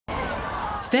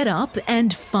Fed up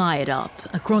and fired up.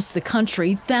 Across the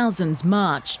country, thousands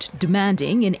marched,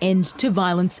 demanding an end to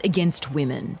violence against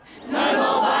women. No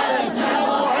more violence, no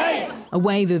more hate! A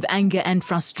wave of anger and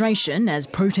frustration as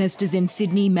protesters in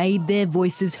Sydney made their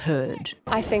voices heard.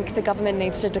 I think the government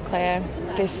needs to declare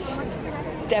this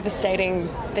devastating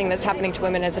thing that's happening to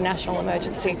women as a national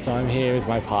emergency. I'm here with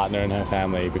my partner and her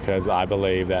family because I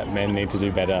believe that men need to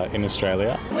do better in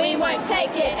Australia. We won't take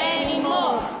it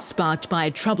anymore. Sparked by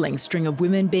a troubling string of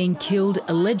women being killed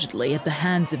allegedly at the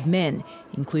hands of men,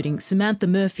 including Samantha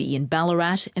Murphy in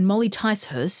Ballarat and Molly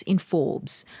Ticehurst in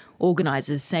Forbes.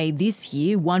 Organisers say this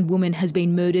year one woman has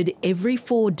been murdered every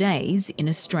 4 days in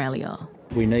Australia.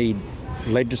 We need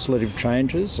legislative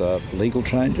changes, legal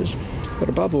changes, but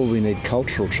above all we need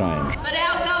cultural change. But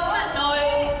our government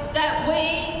knows that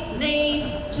we need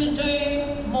to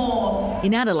do more.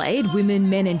 In Adelaide, women,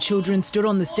 men and children stood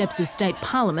on the steps of State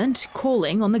Parliament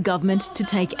calling on the government to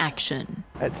take action.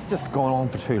 It's just gone on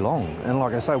for too long, and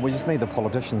like I say, we just need the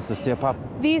politicians to step up.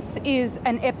 This is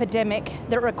an epidemic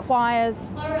that requires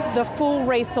the full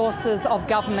resources of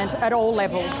government at all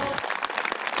levels.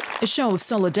 A show of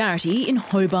solidarity in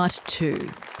Hobart too.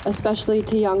 Especially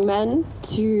to young men,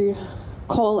 to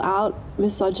call out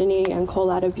misogyny and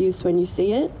call out abuse when you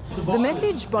see it. The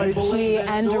message both here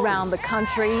and around the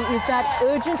country is that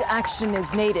urgent action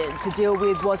is needed to deal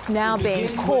with what's now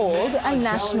being called a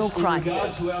national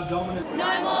crisis. No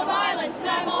more violence,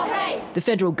 no more hate. The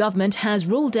federal government has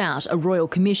ruled out a royal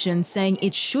commission saying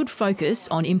it should focus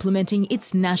on implementing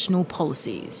its national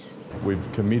policies.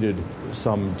 We've committed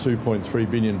some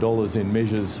 $2.3 billion in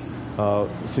measures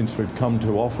since we've come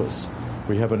to office.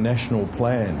 We have a national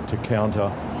plan to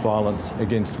counter violence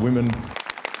against women.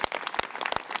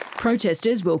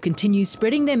 Protesters will continue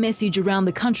spreading their message around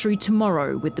the country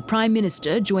tomorrow, with the Prime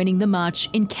Minister joining the march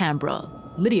in Canberra.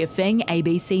 Lydia Feng,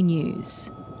 ABC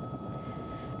News.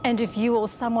 And if you or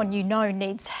someone you know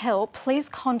needs help, please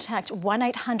contact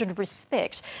 1800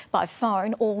 RESPECT by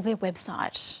phone or their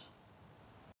website.